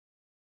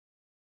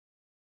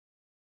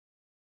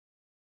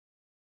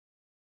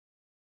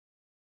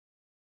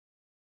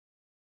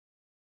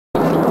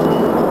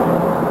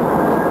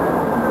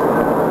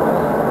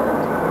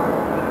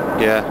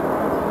Yeah.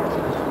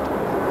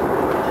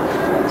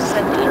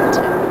 Sent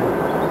into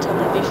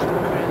television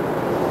crew.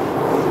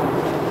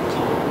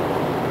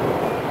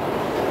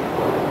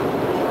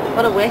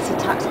 What a waste of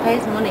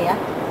taxpayers' money, yeah?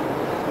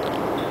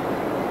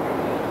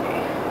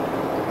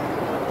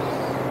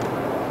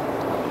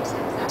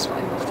 That's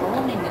why we're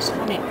phoning this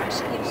morning,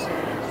 rescue service.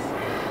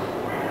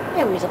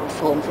 Yeah, we was on the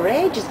phone for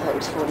ages. I thought he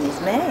was phoning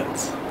his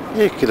mates.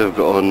 You could have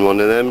got on one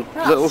of them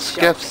That's little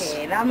skiffs.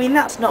 shocking. I mean,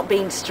 that's not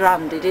being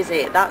stranded, is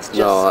it? That's just...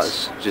 No,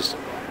 that's just...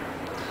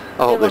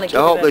 I hope wanna they, give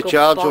I hope him a they good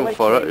charge them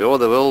for it. bollocking. Oh,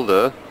 they will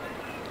do.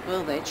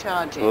 Will they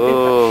charge you?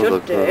 Oh,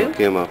 should they do.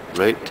 came up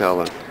right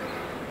talent.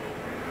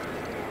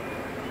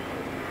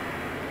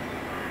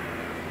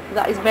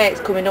 That his mate's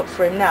coming up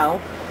for him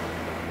now.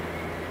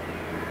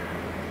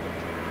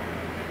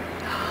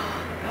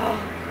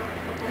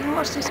 Now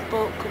what's this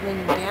boat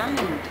coming behind?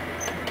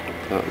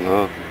 Don't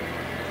know.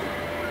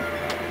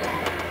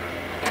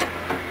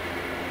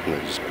 No,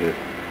 just good.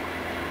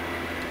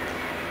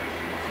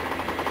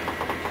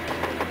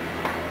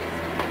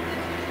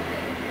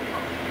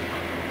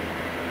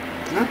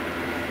 Well,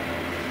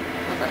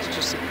 that's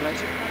just a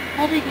pleasure.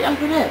 How did he get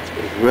over there?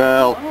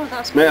 Well, Oh,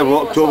 that's may have cool.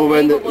 walked over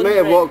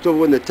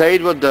when the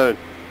tide was down.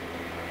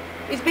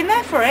 He's been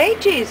there for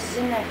ages. He's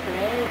been there for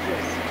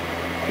ages.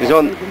 He's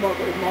on. The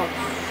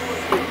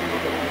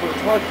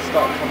tide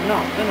started coming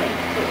up, didn't it?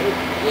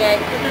 Yeah, it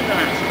could have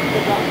done actually.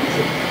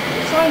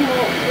 It's only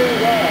walk through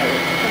there,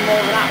 it's come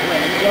over that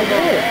way, and then go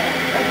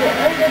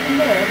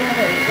there.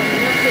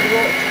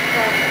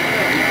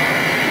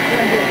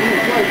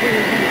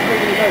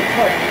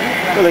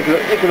 Well, they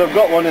could have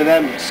got one of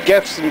them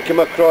skiffs and come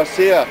across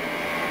here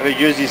if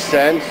he used his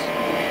sense.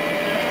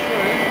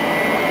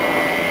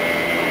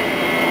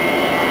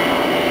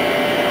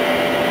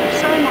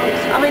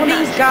 I mean,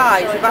 these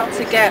guys have had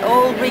to get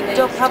all rigged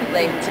up, haven't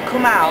they, to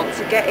come out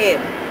to get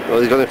him. Well,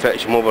 he's going to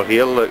fetch him over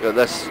here. Look at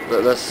this.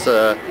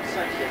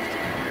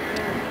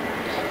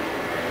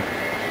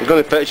 He's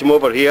going to fetch him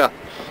over here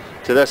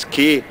to this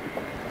quay.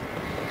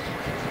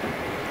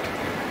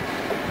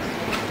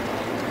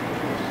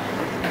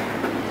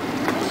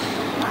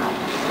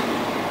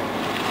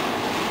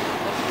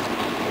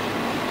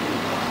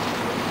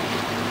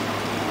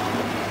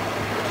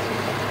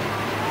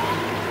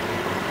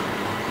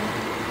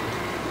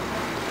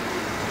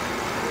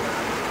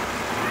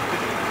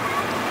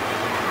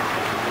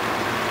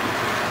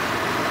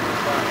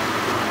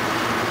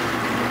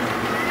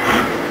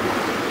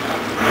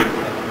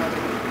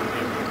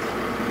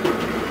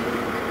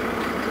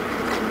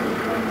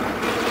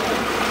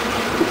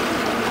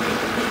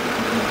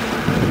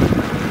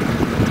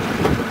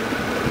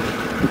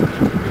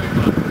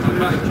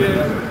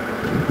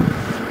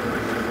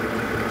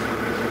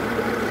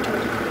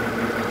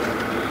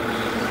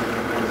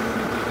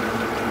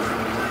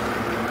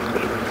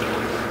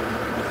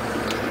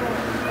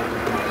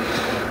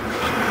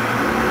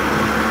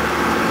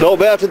 Not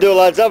better to do,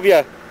 lads, have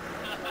you?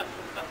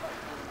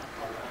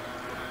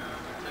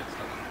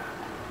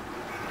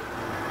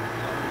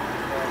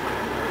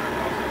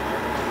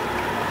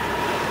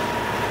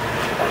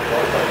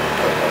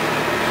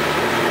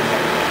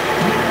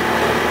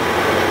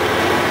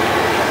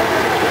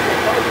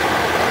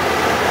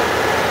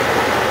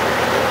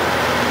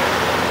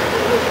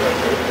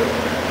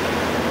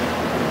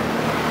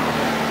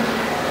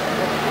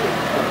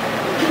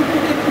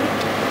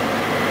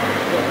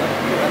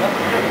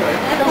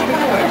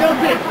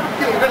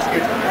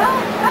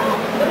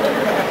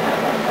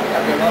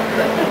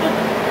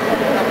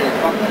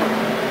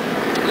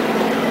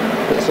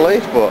 It's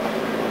lifeboat.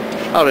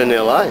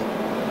 RNLI.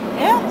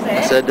 Yeah, that's it.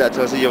 I said that to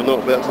her. I said, you've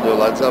not better to do,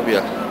 lads, have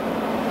you?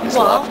 He's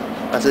What?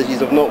 laughed. I said,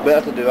 you've not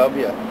better to do, have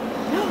you?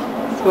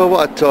 Well,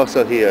 what a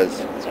tosser he is.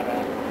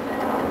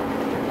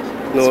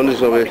 No,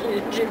 there's no way.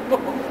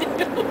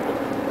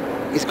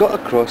 He's got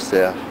across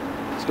there.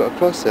 He's got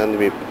across there,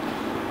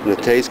 and the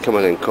tide's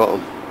coming in and caught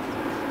him.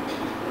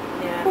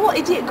 Yeah. What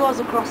idiot goes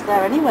across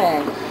there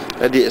anyway?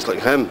 Idiots like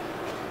him.